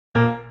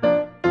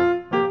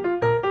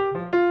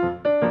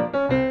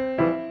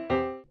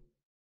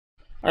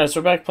Alright,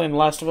 so we're back playing The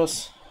Last of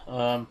Us.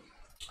 Where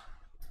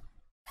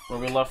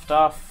we left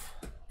off,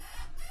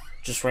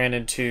 just ran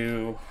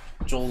into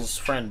Joel's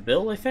friend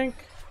Bill, I think.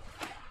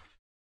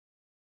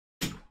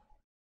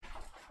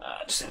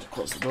 Just had to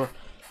close the door.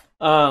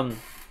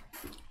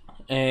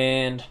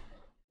 And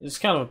he's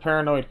kind of a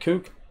paranoid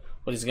kook,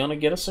 but he's gonna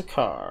get us a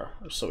car,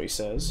 or so he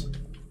says.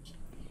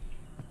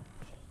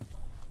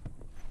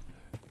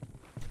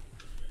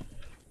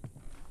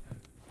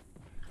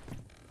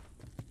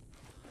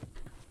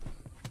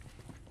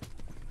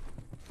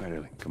 All right,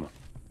 Ellie, come on.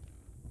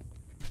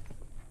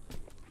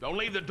 Don't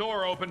leave the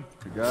door open.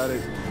 You got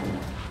it.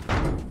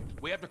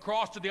 We have to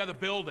cross to the other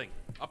building.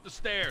 Up the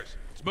stairs.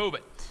 Let's move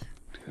it.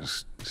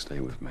 Just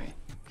stay with me.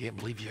 Can't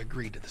believe you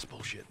agreed to this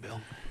bullshit,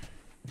 Bill.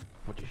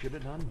 What you should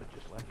have done, but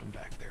just left him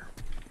back there.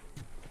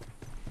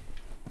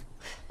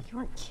 You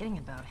weren't kidding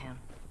about him.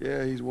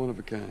 Yeah, he's one of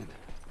a kind.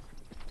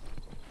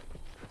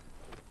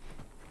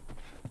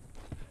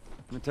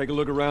 Let me take a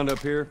look around up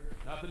here.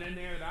 Nothing in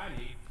there that I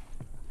need.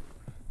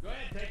 Go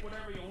ahead, take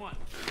whatever you want.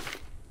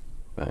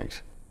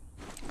 Thanks.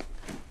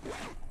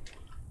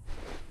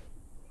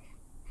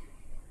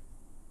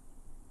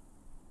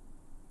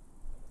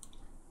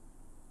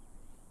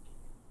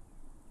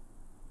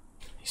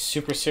 He's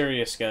super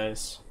serious,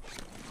 guys.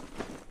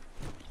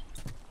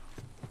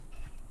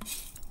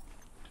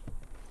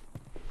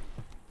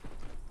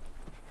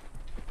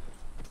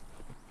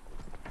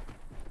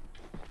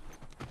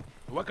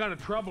 What kind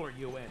of trouble are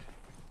you in?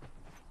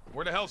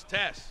 Where the hell's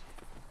Tess?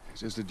 It's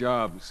just a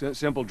job.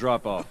 Simple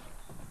drop-off.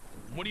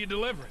 What are you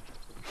delivering?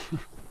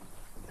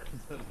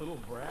 That little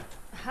brat?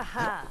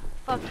 Haha,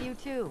 fuck you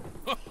too.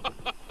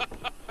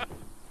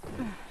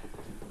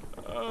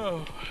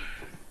 Oh.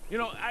 You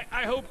know,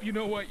 I hope you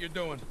know what you're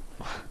doing.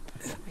 Are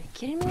you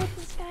kidding me with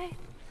this guy?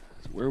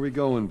 So where are we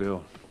going,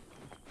 Bill?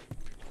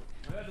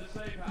 I had the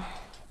safe house.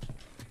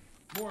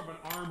 More of an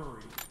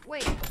armory.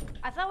 Wait,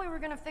 I thought we were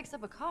gonna fix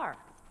up a car.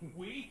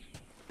 We?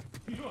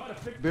 You know how to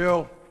fix...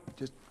 Bill,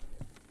 just...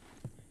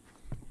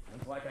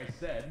 That's like I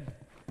said,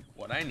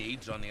 what I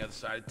need's on the other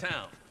side of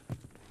town.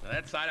 Now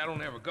that side I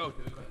don't ever go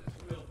to because it's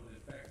filled with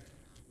infected.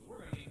 So we're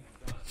gonna need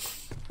them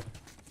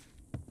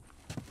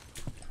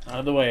done. Out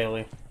of the way,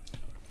 Ellie.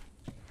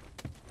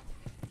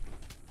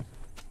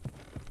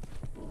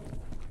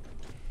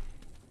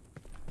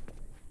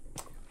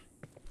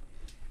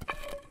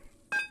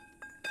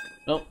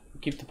 Nope,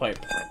 keep the pipe.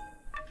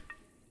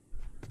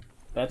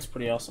 That's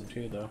pretty awesome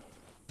too, though.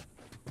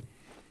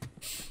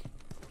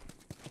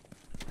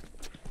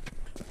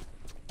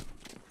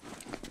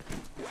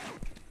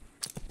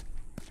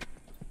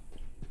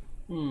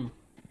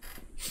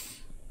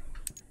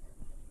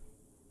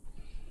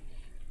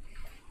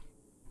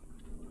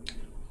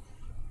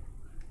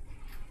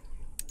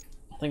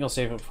 I think I'll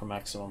save it for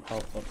maximum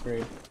health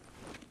upgrade.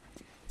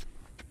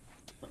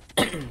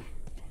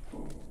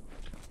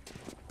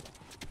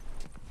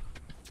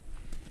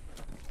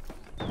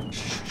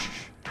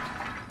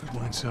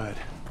 go inside.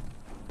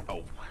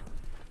 Oh,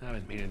 I've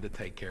been meaning to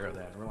take care of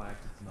that. Relax,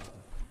 it's nothing.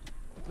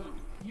 So,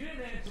 you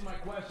didn't answer my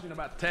question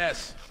about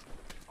Tess.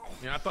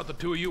 You know, I thought the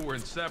two of you were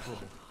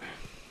inseparable.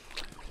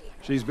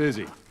 She's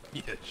busy.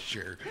 Yeah,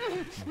 sure.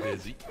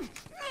 Busy.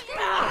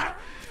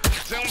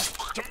 Sounds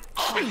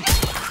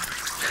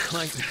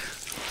like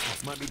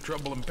might be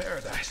trouble in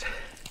paradise.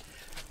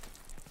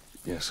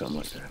 Yeah, something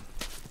like that.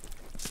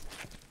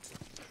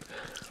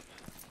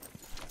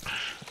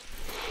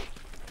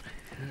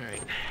 All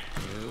right,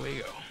 here we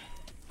go.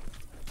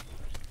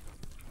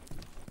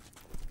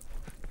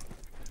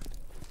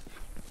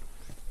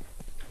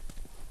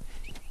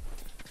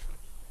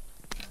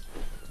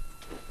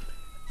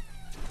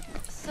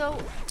 So,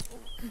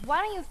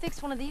 why don't you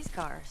fix one of these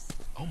cars?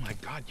 Oh my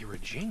God, you're a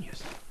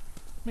genius.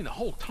 I mean, the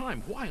whole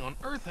time, why on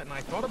earth hadn't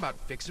I thought about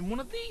fixing one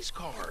of these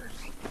cars?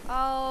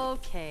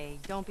 Okay,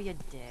 don't be a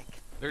dick.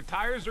 Their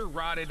tires are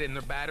rotted and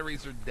their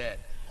batteries are dead.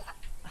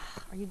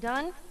 Are you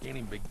done? Can't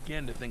even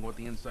begin to think what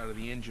the inside of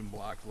the engine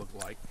blocks look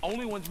like.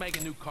 Only ones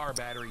making new car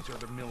batteries are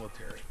the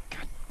military.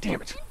 God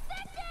damn it.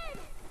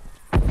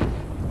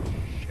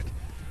 Shit.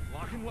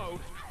 Lock and load.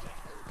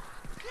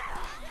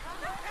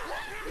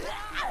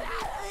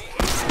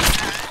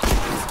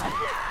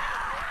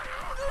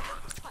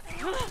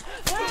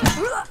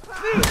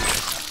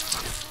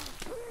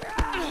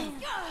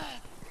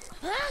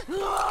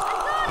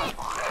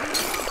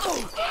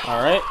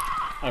 Alright.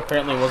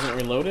 Apparently wasn't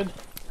reloaded.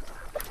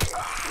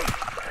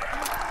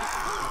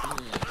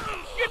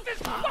 Get this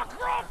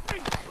fucker off me!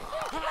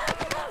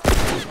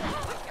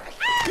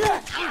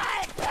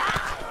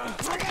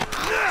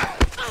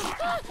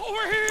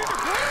 Over here!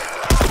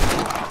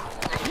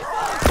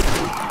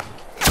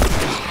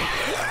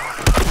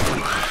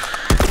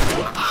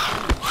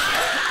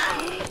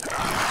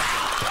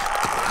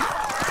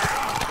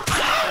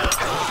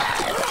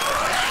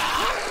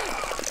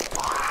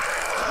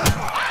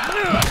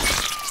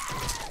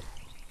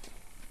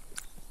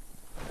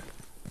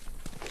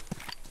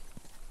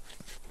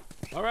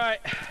 All right.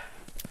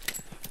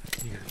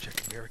 You gotta check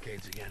the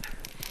barricades again.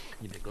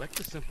 You neglect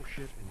the simple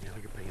shit, and now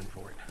you're paying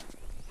for it.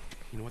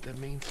 You know what that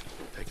means?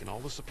 Taking all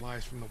the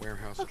supplies from the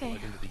warehouse and Okay,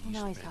 plug into the east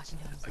now he's fence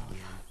talking to himself.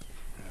 again.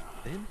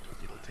 Then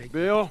it'll take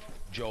Bill?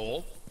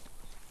 Joel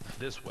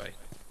this way.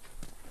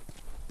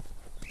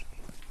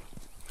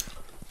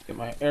 Get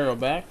my arrow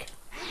back.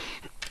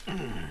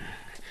 And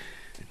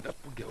up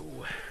we go.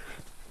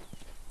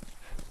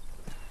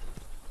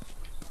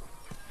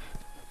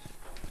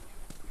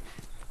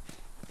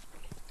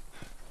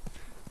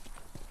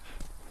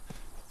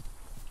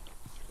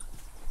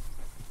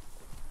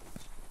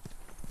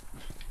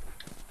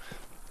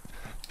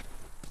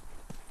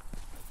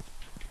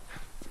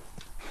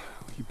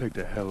 You picked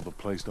a hell of a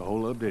place to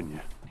hole up, didn't you?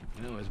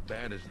 You know, as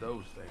bad as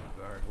those things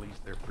are, at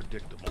least they're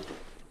predictable.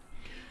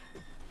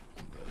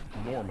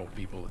 The normal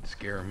people that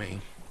scare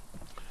me.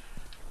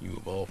 You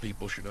of all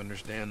people should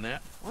understand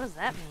that. What does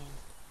that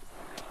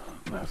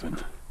mean? Nothing.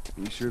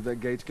 You sure that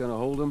gate's gonna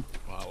hold them?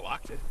 Well, I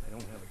locked it. I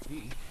don't have a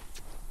key.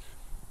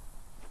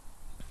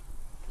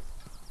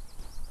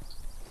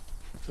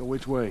 So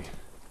which way?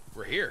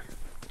 We're here.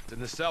 It's in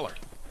the cellar.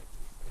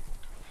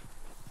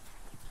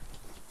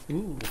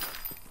 Ooh.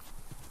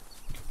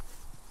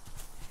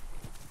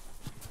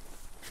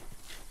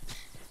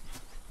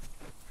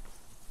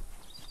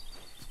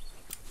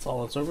 That's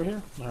all that's over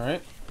here?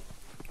 Alright.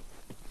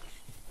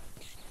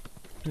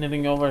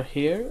 Anything over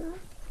here?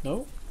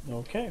 Nope.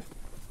 Okay.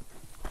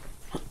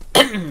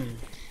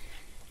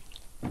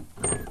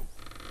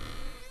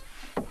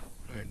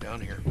 Right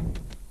down here.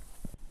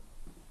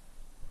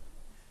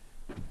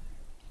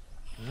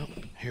 Well,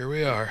 here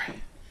we are.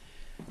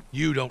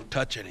 You don't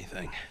touch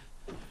anything.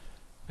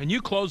 And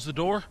you close the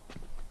door?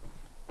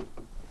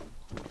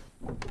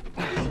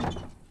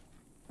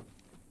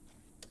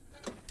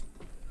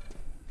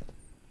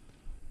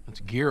 Let's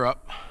gear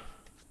up.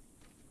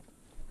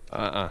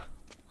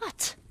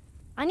 What?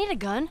 I need a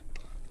gun.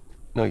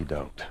 No, you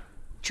don't.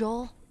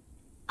 Joel,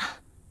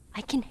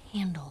 I can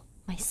handle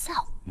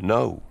myself.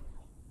 No.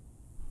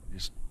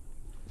 Just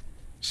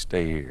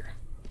stay here.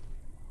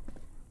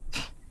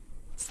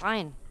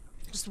 Fine.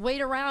 Just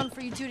wait around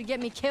for you two to get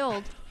me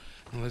killed.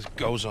 Well, this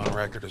goes on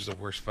record as the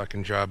worst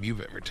fucking job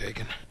you've ever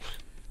taken.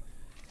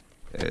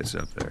 It's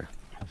up there.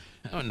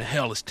 How in the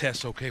hell is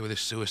Tess okay with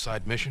this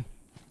suicide mission?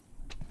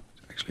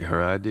 It's actually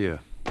her idea.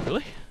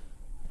 Really?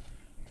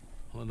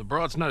 Well, the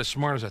broad's not as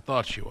smart as I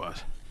thought she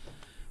was.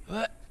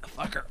 But,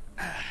 fuck her.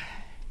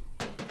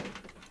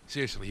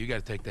 Seriously, you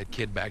gotta take that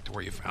kid back to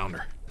where you found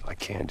her. I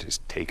can't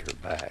just take her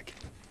back.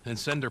 Then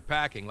send her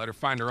packing, let her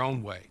find her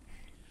own way.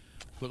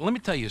 Look, let me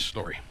tell you a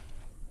story.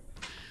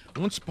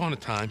 Once upon a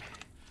time,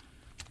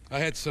 I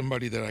had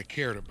somebody that I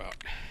cared about.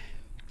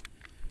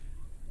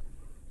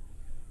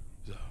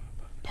 A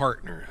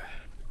partner.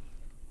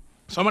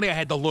 Somebody I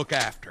had to look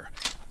after.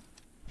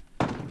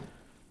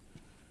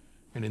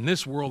 And in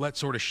this world, that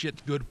sort of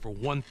shit's good for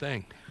one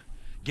thing.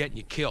 Getting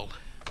you killed.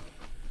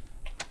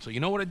 So you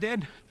know what I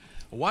did?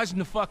 I wisened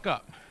the fuck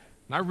up.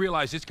 And I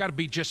realized it's gotta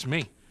be just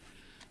me.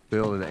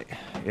 Bill, it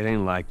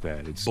ain't like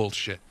that. It's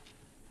Bullshit.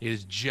 It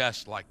is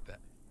just like that.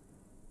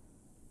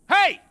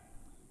 Hey!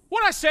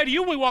 What'd I say to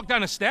you when we walked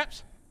down the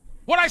steps?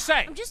 What'd I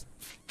say? I'm just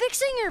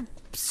fixing your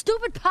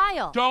stupid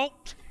pile.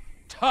 Don't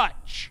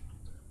touch.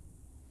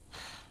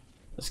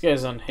 This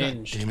guy's God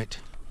unhinged. damn it.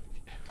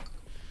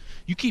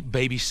 You keep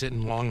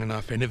babysitting long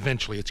enough and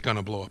eventually it's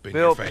gonna blow up in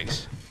Bill. your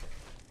face.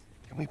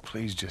 Can we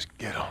please just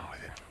get on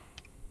with it?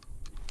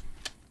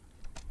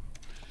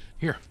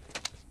 Here.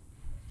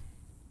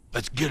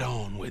 Let's get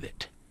on with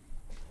it.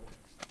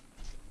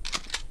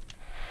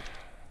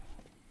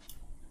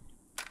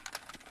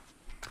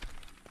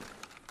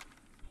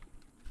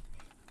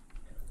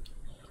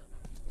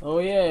 Oh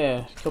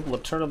yeah, a couple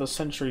of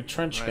turn-of-the-century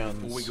trench guns.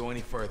 Before we go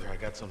any further, I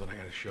got something I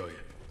gotta show you.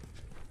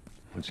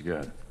 what you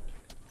got?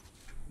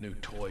 New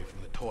toy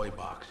from the toy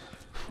box.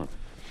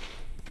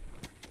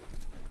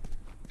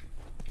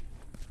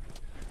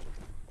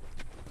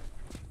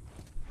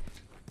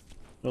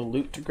 No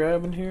loot to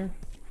grab in here?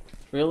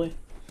 Really?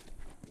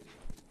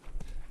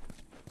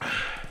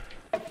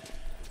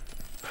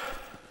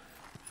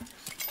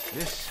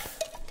 This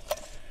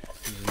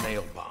is a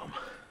nail bomb.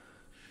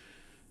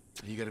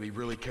 You gotta be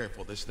really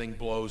careful. This thing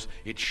blows,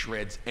 it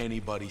shreds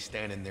anybody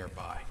standing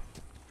nearby.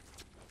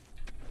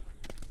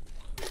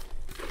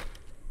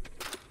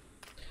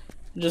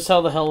 Just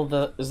how the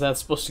hell is that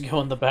supposed to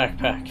go in the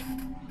backpack?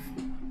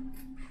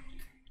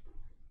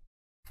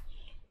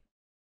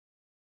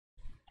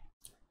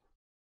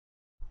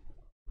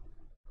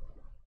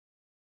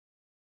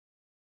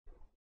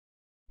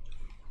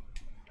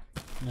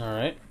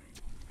 Alright.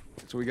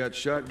 So we got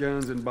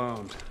shotguns and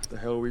bombs. What the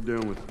hell are we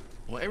doing with them?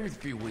 Well, every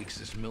few weeks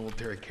this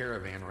military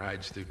caravan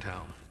rides through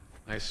town.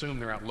 I assume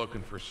they're out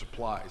looking for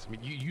supplies. I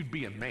mean, you'd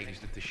be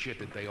amazed at the shit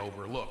that they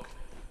overlook.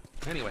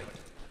 Anyway,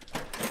 a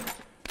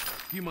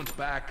few months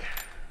back,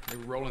 they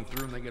were rolling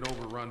through and they get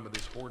overrun by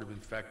this horde of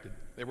infected.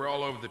 They were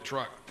all over the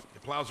truck.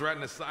 It plows right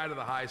in the side of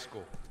the high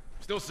school.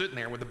 Still sitting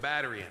there with the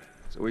battery in it.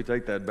 So we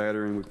take that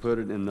battery and we put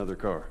it in another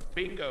car.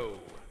 Bingo.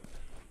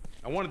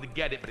 I wanted to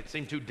get it, but it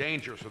seemed too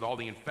dangerous with all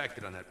the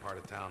infected on that part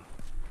of town.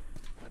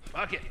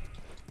 Fuck it.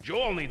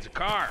 Joel needs a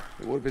car.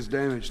 But what if it's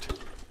damaged?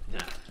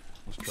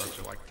 Those trucks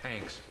are like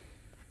tanks.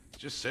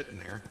 Just sitting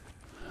there.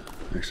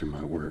 Actually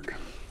might work.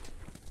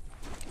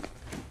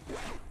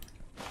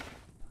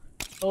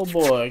 Oh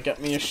boy,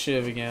 got me a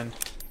shiv again.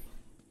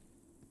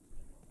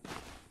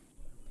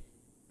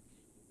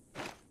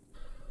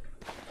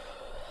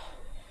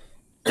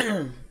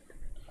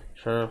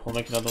 Sure, we'll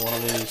make another one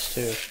of these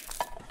too.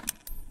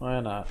 Why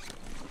not?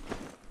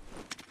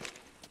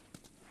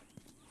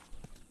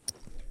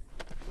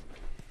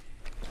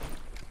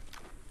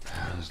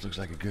 This looks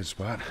like a good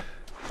spot.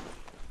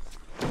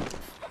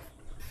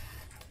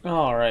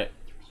 Alright.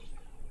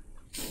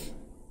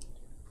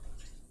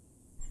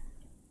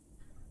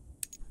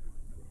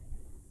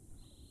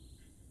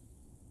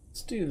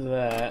 Let's do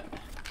that.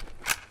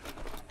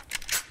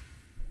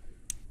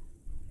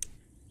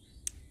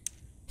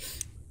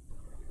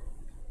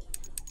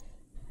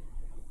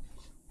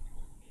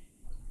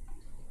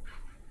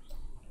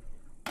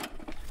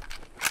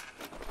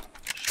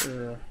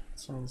 Sure,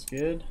 sounds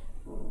good.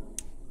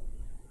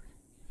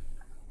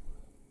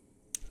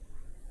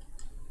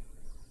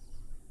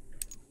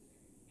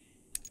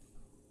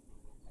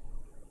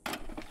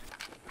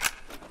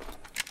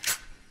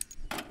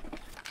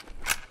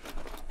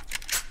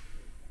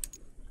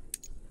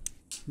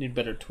 Need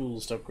better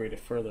tools to upgrade it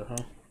further, huh?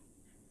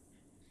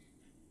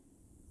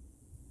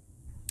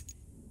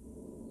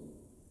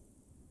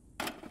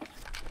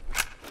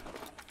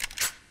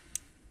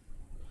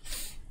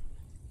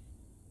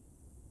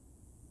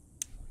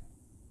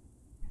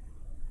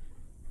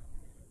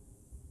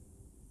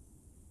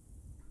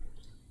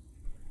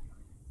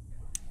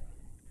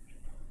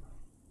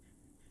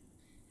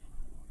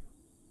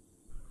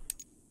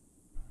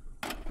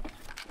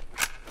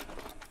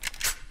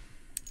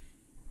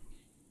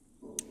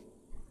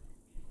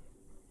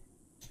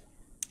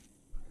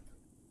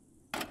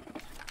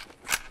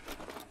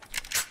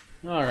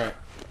 Alright.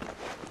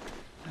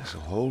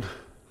 This'll hold.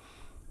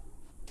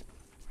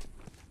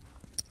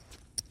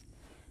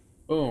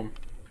 Boom.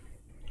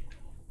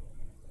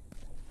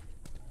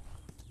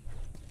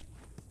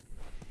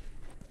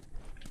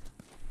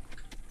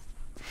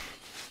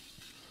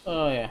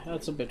 Oh yeah,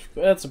 that's a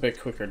bit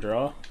quicker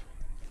draw.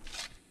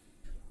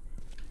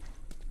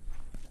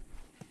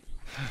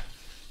 I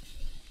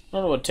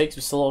don't know what takes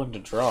me so long to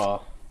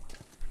draw.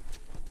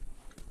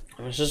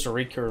 I mean, it's just a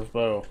recurve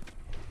bow.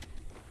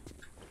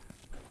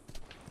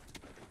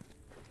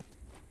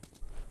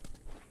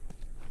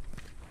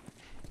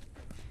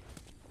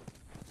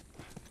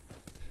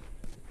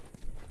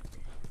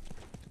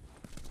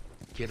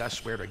 Kid, I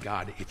swear to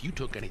God, if you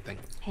took anything...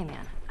 Hey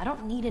man, I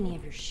don't need any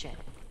of your shit.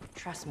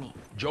 Trust me.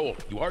 Joel,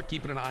 you are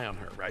keeping an eye on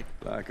her, right?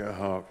 Like a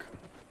hawk.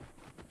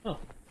 Oh.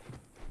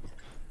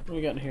 What do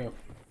we got in here?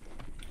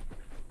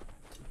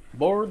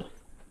 Board?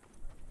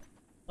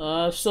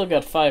 I've still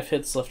got 5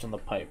 hits left in the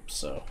pipe,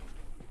 so...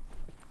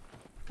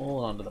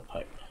 hold on to the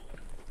pipe.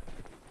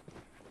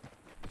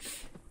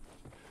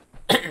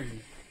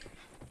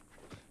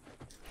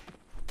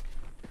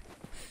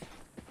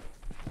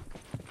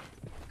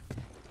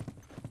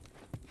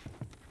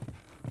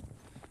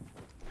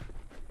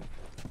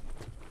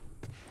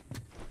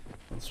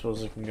 I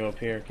suppose I can go up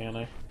here, can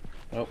I?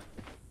 Nope.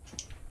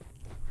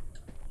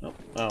 Nope.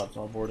 Oh, it's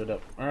all boarded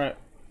up. Alright.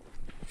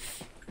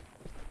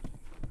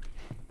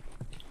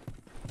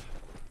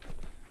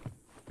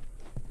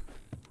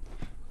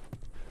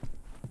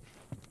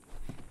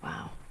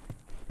 Wow.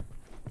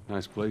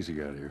 Nice place you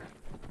got here.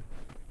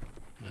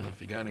 Well,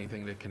 if you got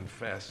anything to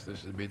confess,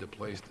 this would be the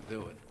place to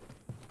do it.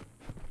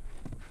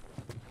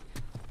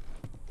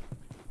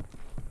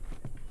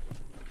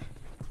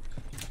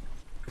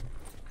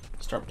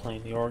 Start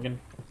playing the organ.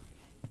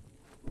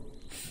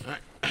 All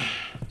right,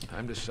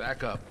 time to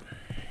sack up.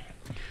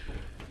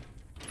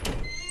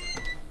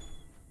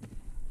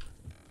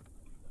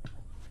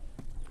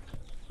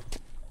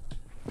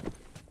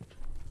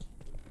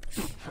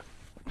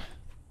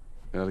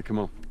 Ellie, come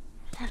on.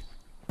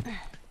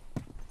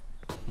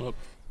 Look,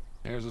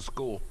 there's a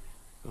school.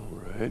 All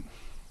right.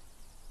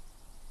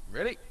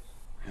 Ready?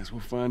 Guess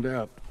we'll find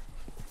out.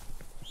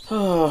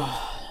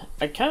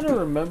 I kind of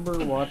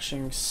remember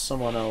watching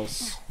someone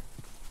else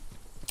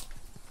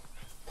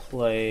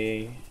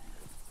play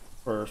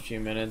for a few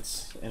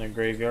minutes in a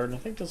graveyard, and I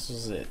think this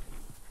was it.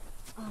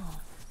 Oh,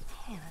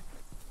 man.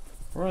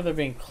 Or are there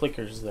being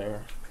clickers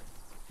there?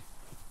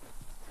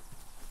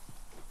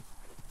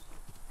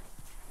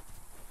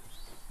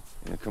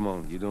 Yeah, come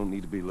on. You don't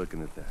need to be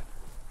looking at that.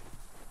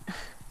 I've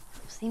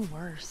seen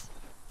worse.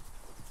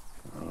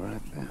 All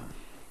right, then.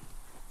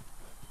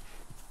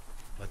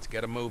 Let's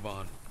get a move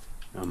on.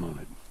 I'm on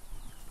it.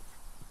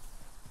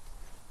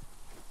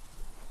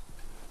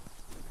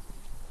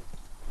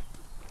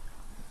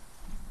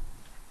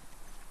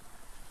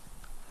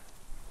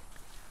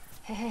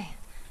 Hey,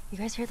 you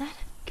guys hear that?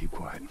 Keep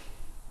quiet.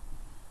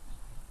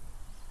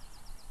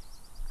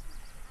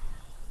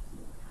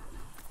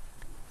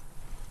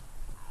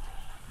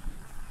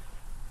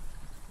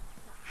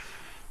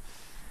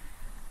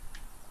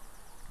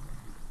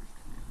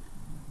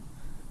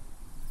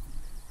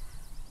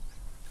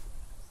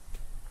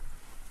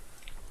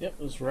 Yep,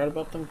 it was right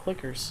about them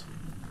clickers.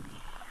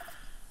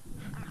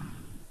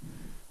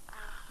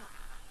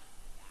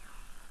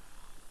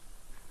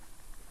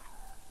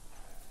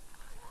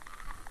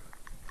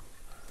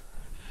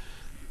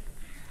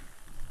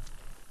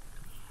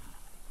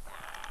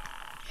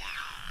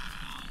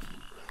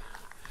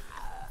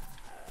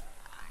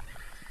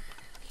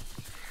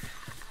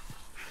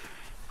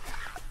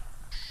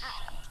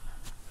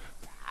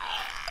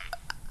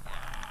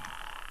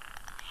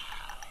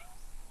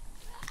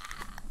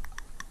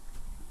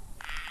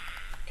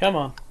 Come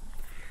on.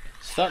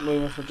 Stop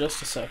moving for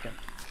just a second.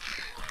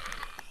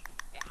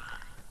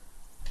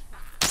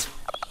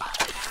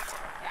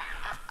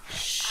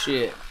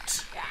 Shit.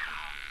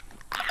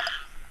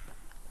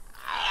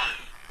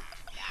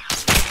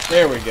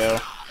 There we go.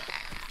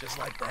 Just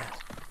like that.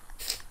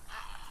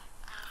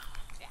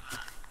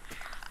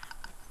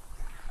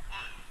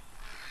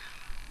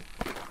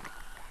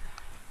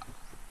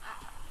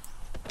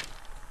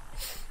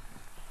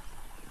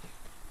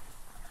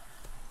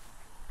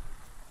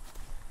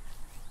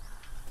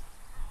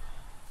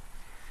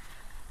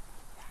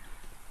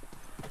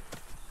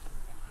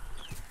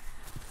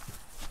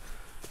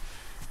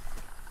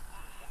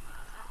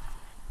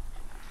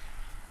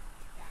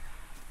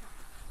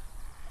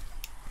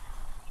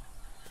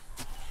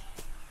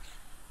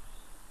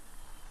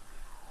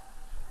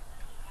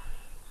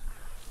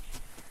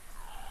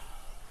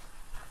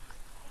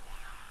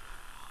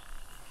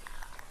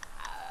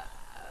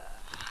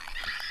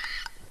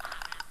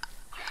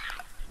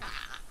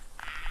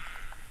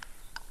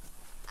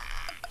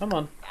 Come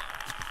on.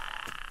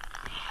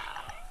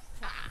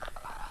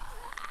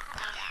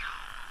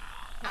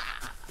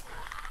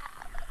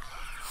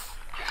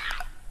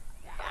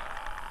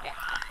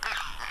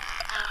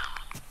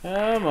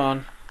 Come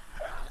on.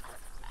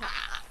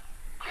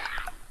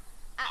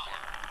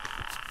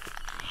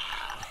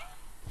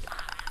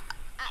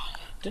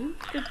 Didn't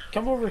it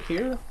come over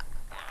here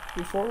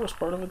before it was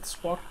part of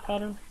its walk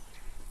pattern?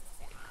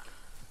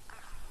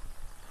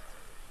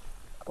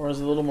 Or is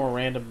it a little more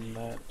random than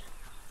that?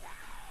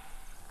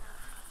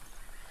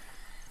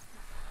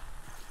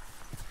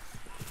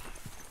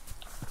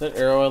 That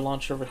arrow I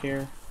launched over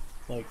here,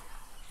 like,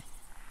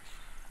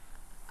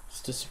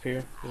 just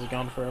disappear? Is it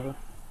gone forever?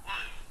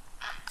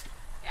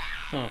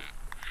 Huh.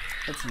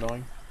 That's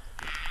annoying.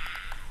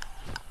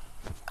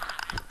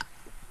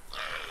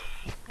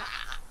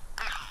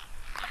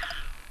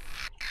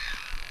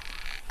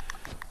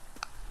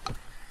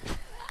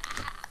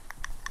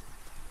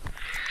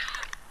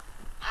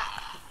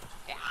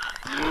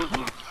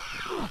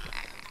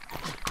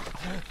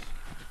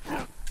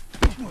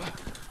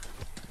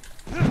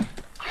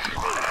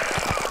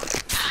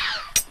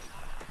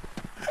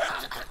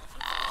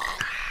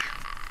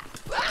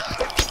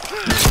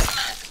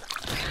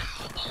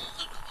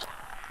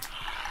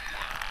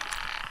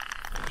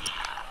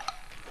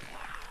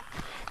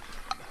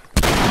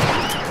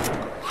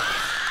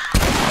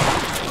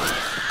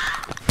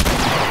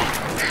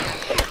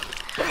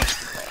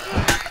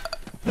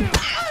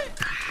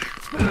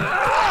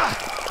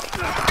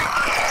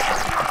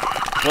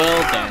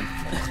 Well done.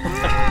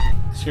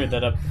 Screwed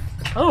that up.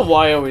 I don't know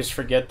why I always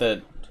forget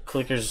that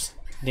clickers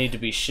need to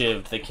be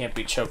shivved. They can't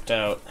be choked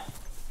out.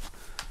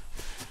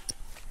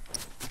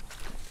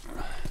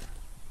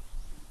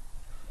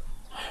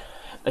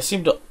 I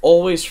seem to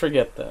always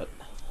forget that.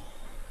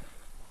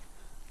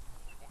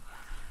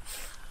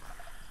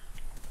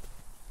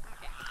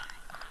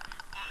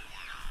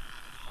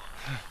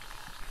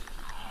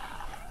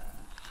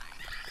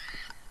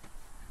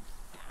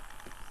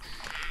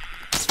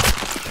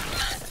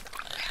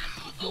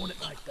 Doing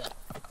it like that.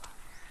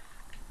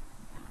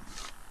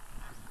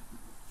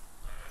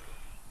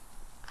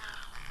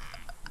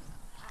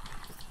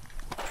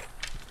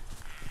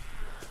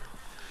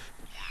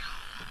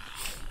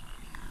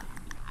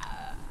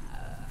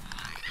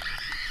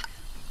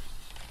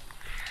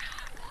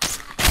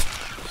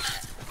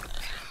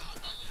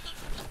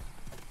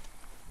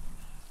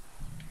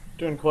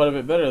 Doing quite a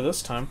bit better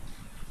this time.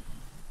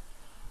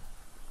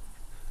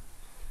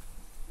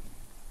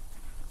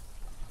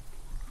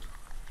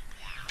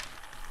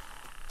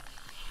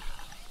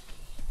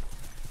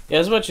 Yeah,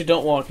 as about you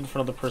don't walk in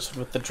front of the person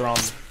with the drawn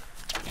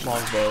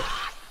longbow.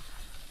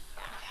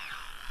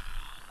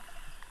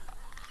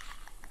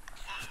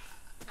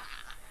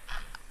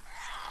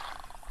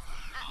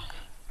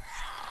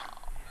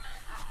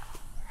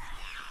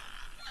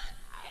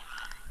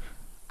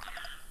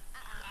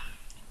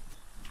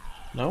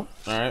 No?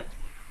 Alright.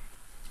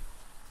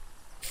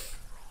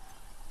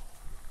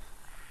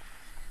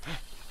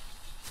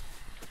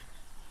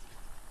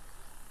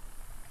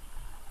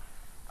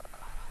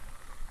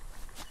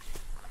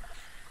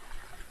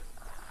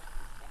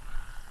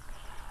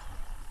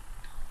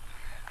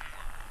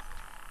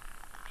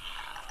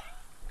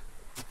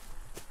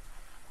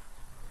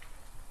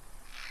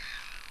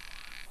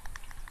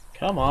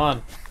 Come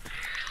on.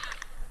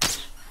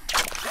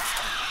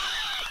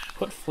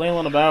 Quit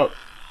flailing about.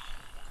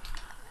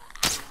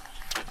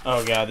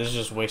 Oh god, this is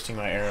just wasting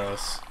my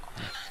arrows.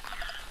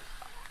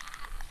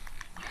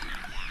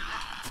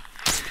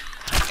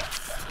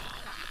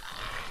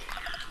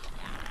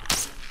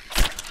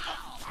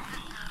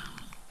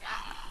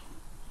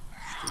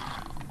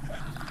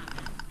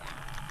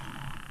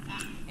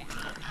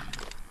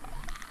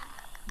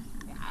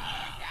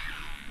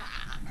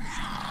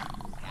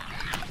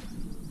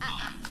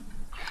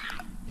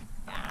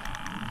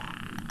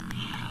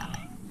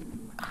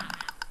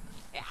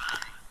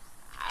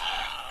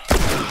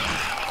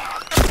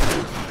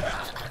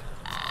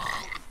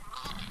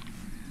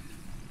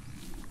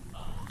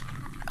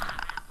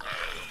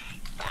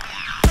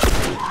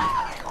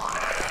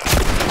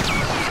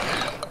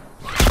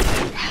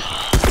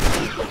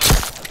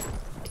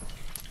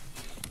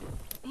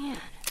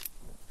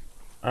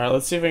 Alright,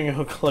 let's see if we can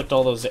go collect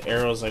all those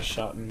arrows I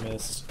shot and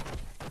missed.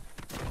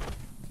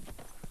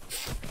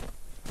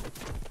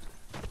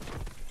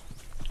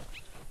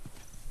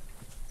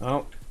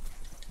 Oh.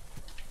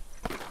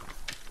 I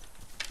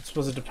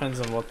suppose it depends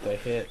on what they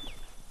hit.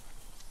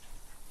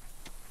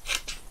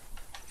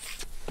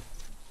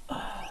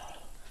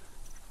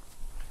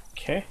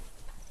 Okay.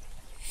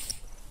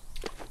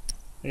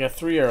 I got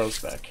 3 arrows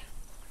back.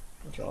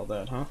 After all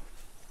that, huh?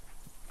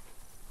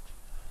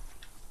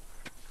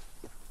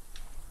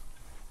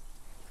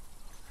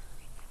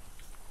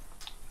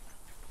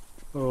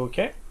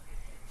 Okay.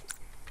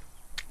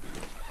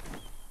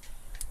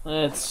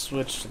 Let's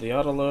switch to the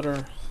autoloader.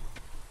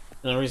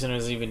 And the reason I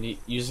was even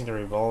using the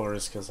revolver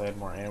is because I had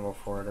more ammo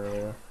for it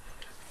earlier.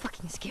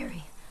 Fucking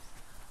scary.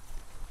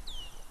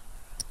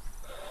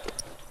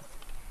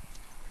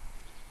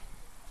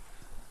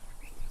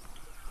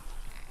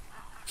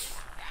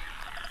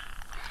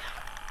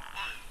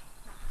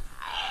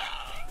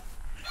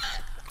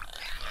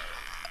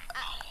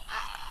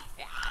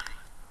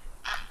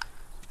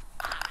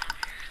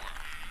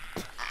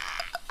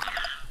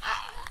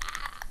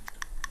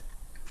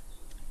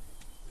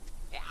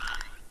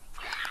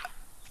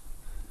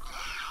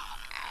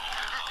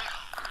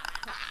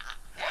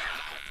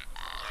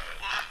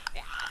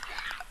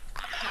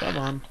 Come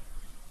on.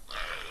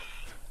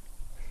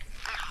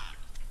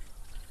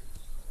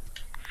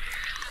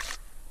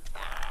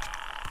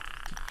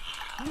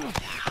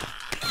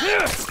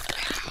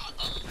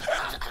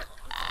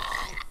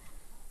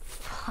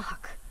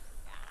 Fuck.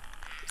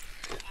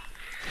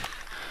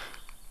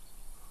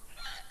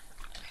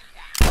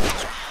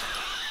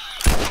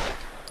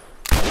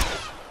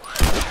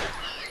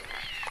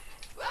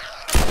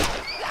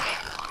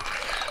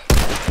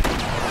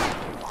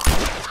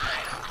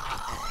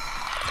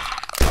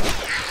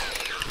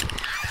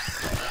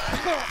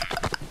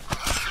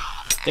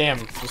 Damn,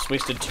 just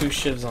wasted 2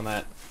 shivs on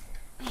that.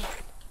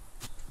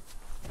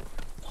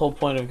 Whole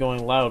point of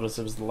going loud was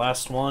it was the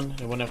last one,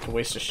 and I wouldn't have to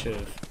waste a shiv.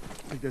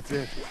 I think that's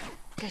it.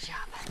 Good job.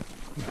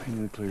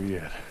 Nothing clear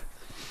yet.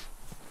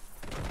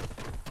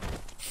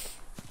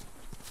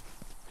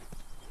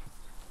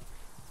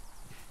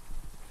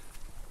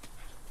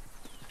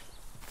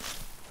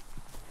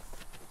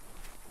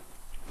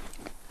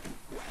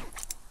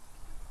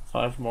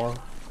 Five more.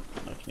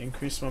 I can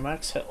increase my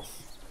max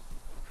health.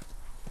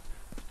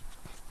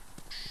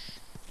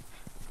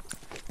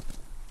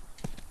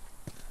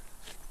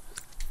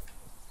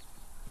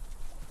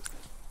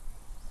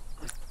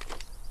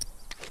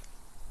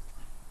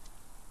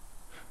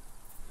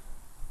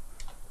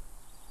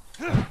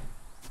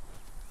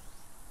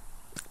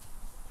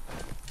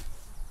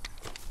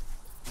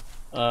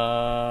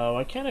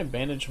 Why can't I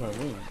bandage my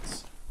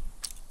wounds?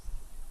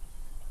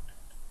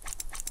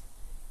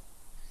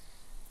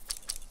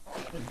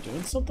 Am I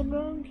doing something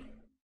wrong?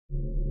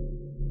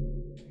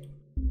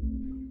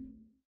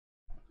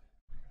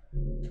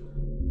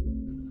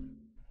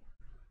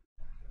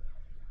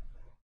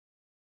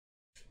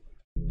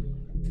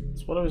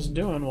 That's what I was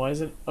doing. Why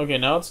is it? Okay,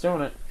 now it's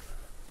doing it.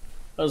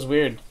 That was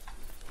weird.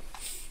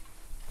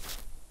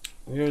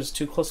 Maybe it was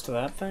too close to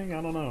that thing?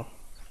 I don't know.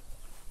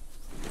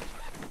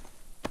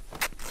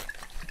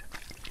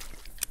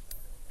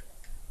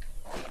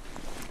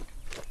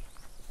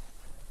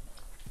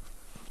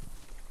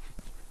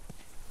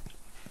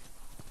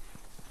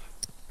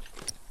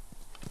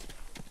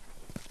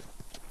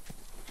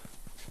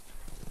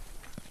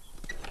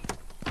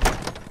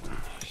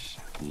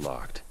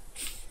 Locked.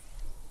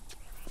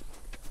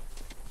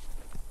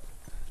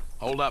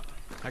 Hold up.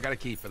 I got a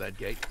key for that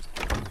gate.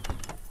 I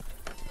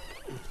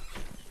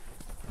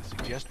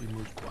suggest we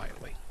move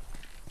quietly.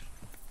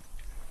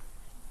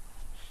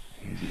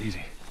 Easy,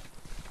 easy.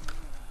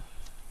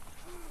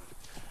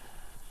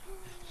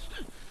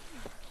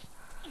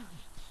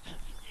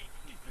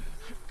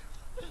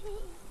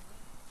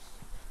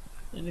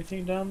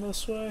 Anything down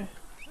this way?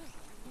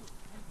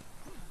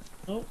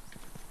 Nope.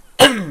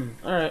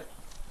 Alright.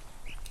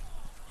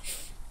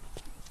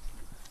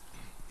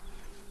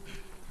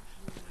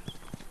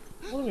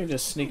 Let me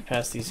just sneak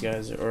past these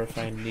guys, or if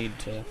I need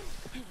to.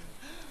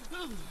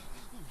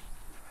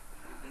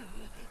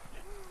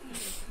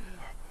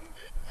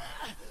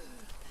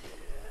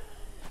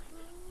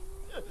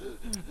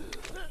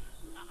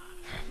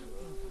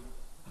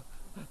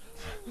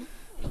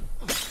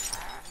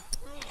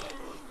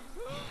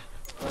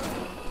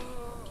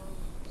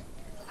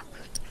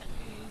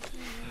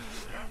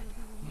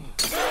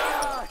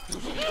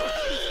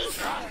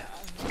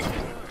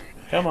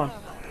 Come on.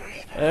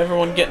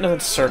 Everyone get into the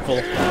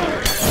circle.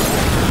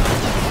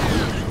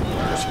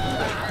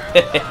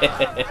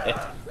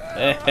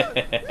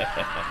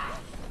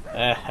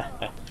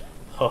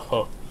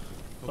 Oh.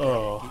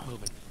 Oh.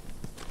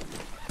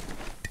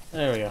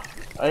 There we go.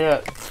 I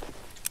got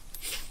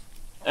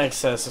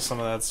excess of some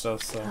of that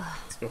stuff, so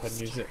let's go ahead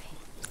and use it.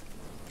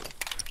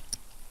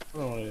 I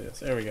don't want to do this.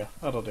 There we go.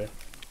 That'll do.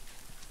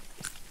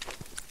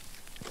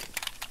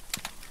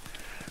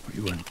 Well,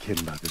 you weren't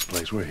kidding about this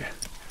place, were you?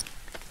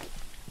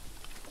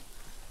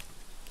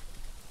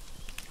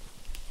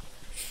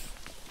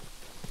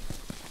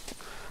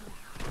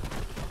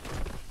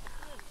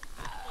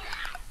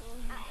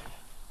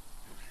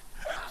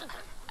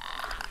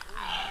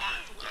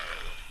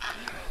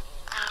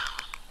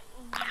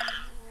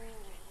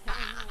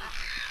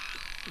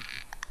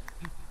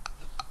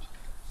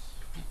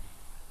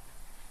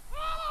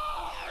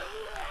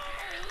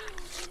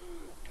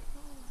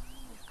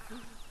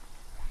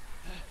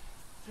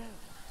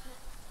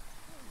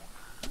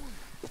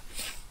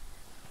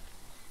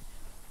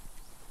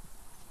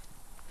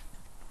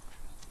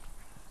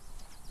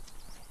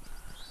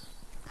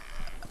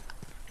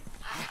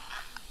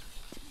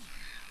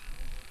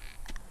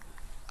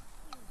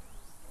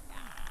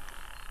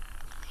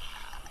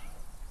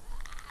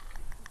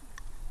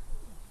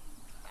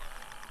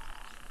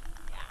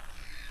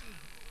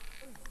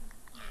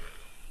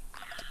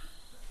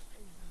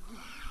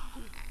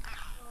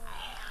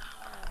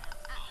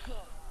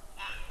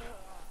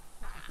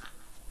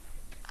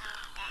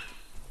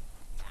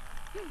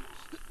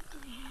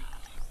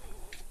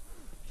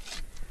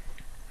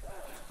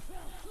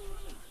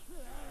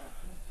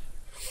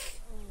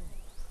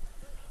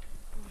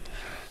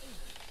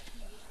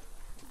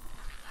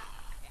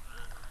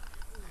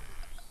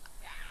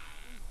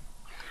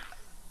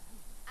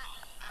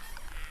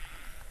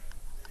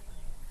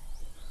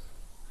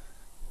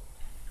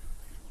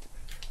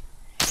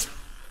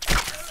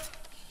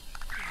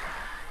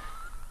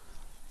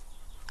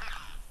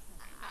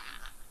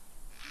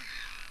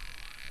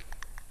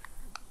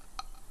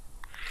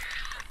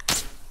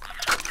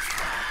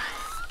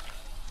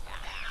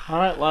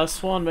 Alright,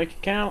 last one, make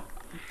it count.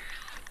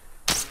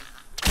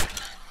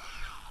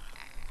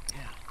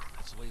 Yeah,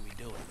 that's the way we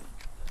do it.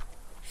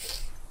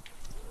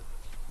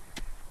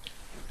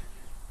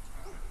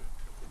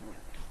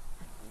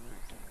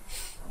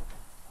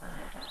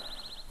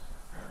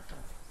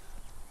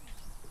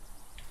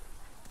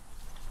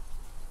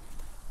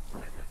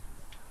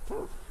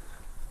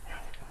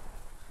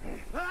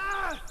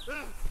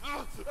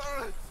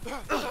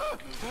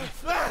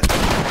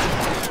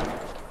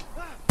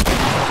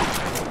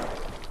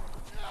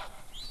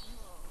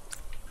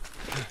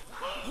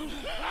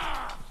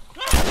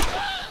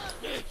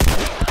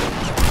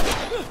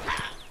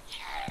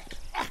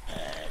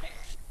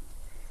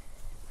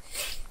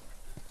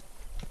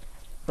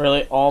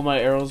 Really? All my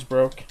arrows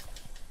broke?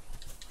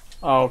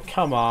 Oh,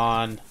 come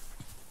on.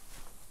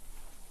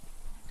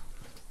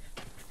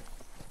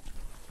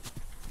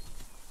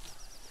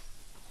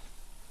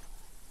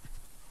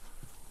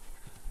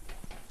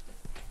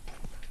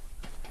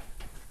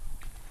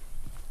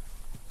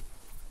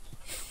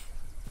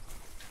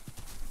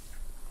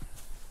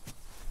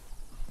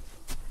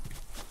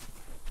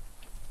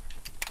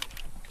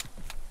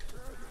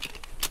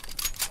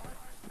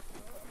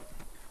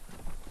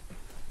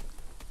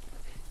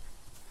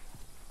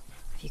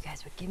 If you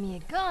guys would give me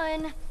a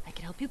gun, I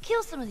could help you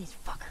kill some of these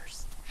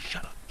fuckers.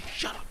 Shut up,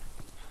 shut up.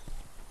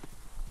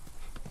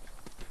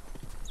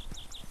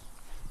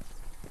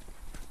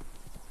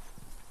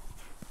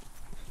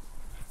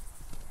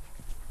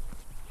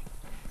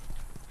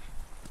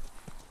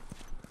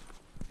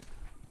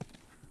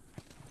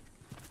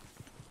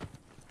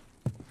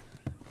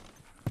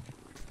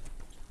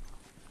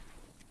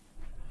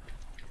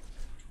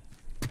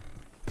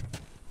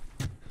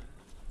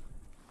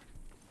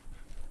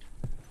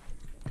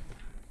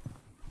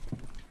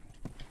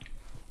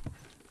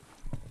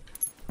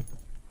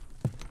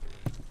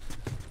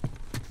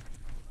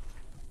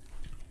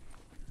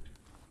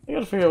 I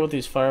gotta figure out what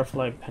these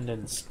firefly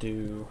pendants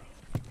do.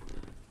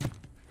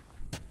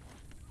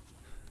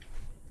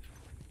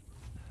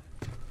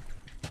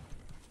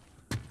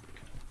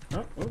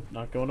 Oh,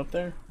 not going up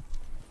there.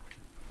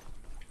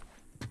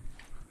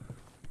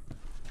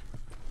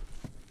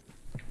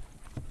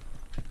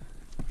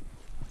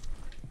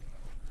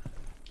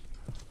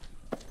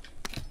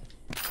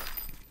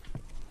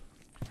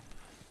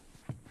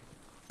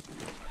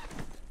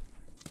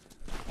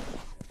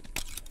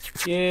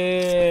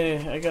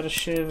 Yeah, I got a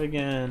shiv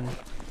again.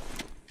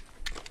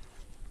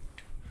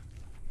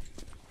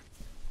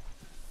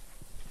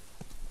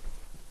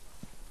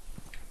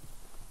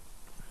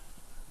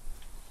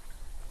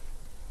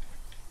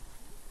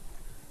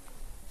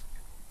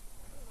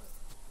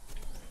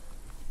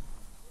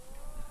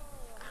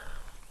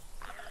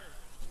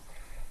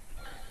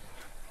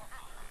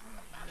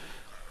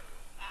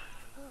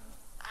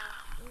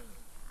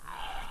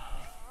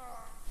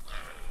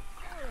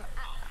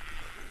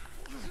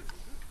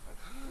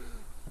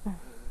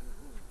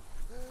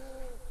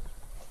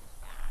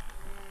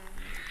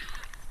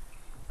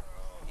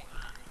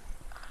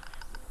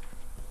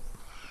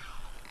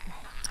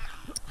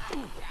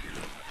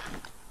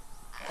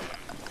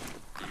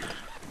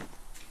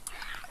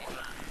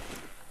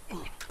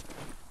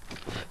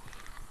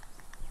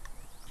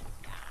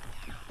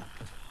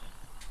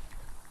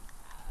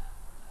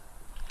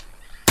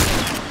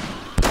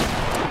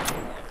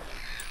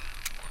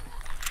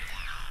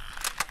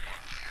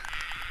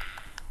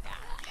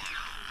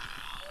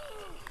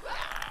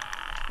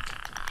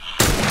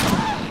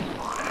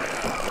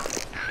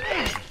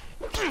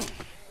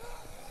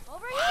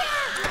 Over here!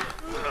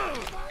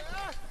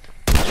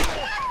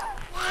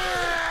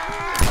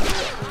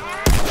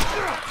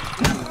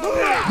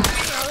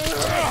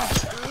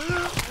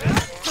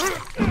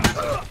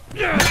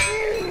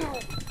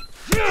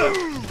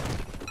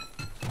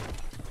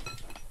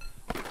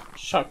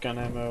 Shotgun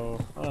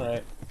ammo.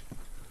 Alright.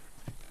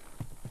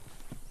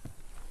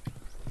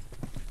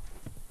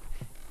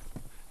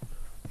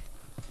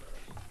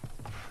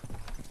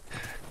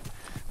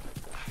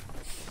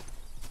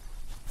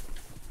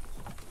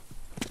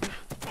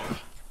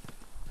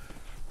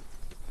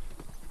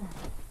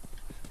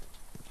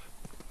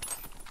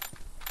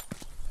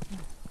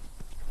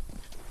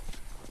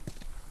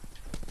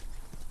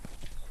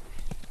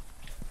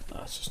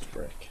 Oh, it's just a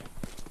brick.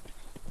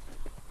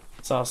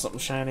 Saw something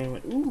shiny.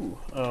 Went, ooh.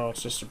 Oh,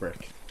 it's just a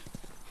brick.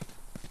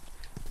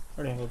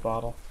 Already have a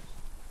bottle.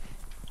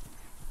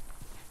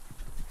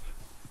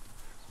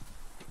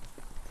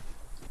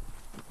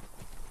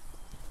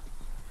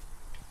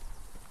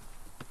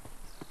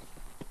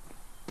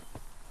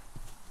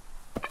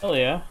 Hell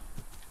yeah.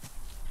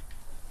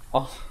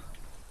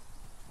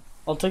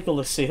 I'll take a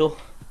Lucille.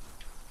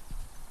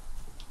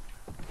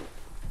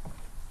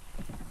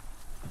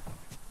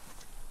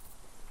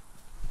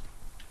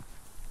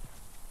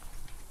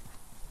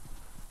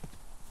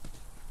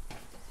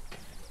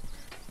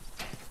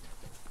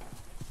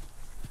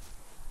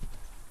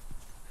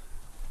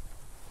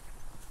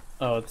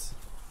 Oh, I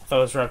thought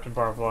it was wrapped in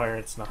barbed wire.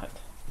 It's not.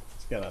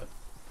 It's got a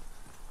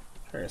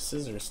pair of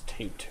scissors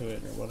taped to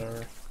it or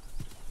whatever.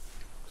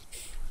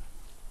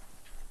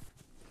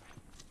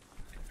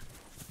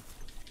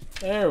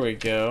 There we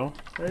go.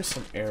 There's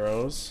some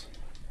arrows.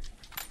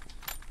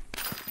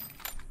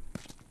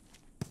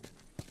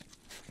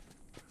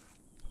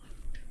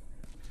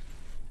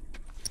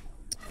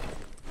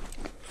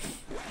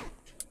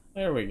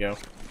 There we go.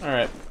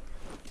 Alright.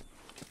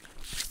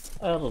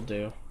 That'll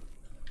do.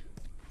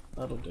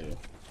 That'll do.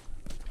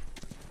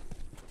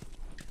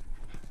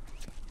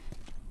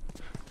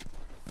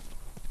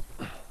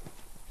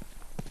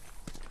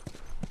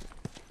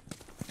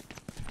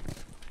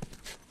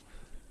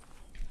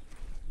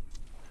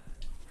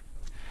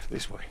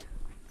 This way.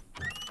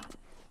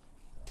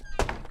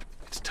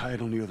 It's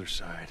tied on the other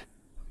side.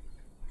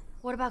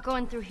 What about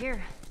going through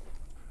here?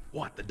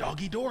 What, the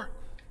doggy door?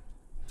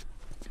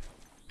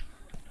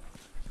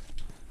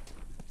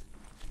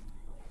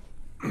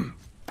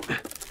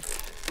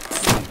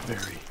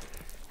 Very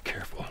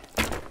careful.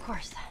 Of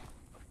course.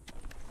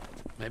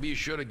 Maybe you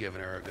should have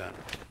given her a gun.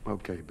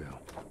 Okay, Bill.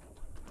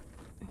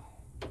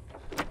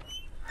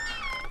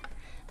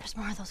 There's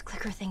more of those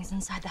clicker things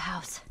inside the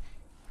house.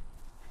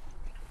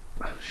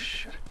 Oh,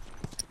 shit.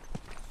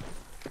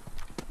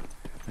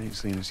 They ain't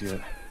seen us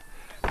yet.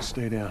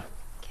 Stay down.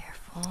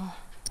 Careful. Oh.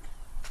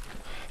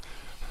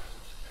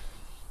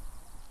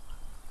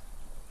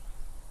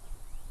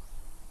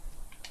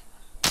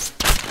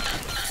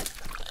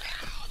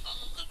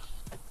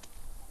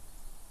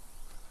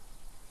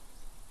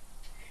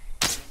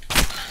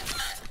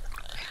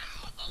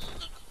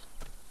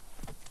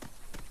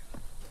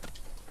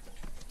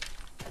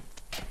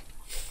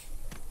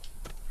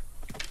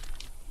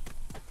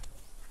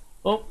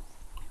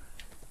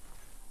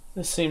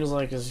 This seems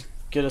like as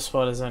good a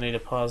spot as I need to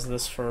pause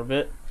this for a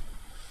bit.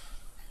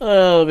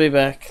 I'll be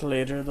back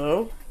later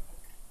though.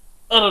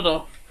 I don't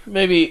know.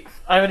 Maybe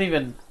I haven't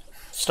even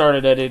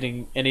started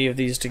editing any of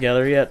these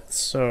together yet,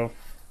 so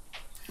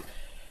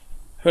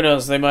who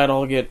knows, they might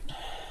all get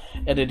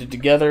edited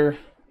together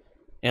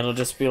and it'll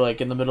just be like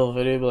in the middle of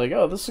the video, be like,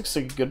 oh, this looks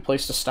like a good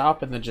place to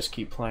stop, and then just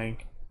keep playing.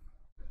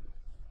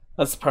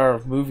 That's the power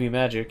of movie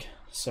magic,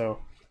 so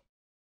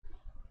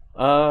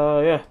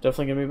yeah,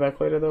 definitely gonna be back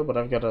later though, but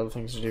I've got other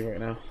things to do right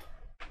now.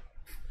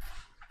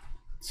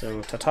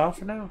 So ta-ta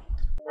for now.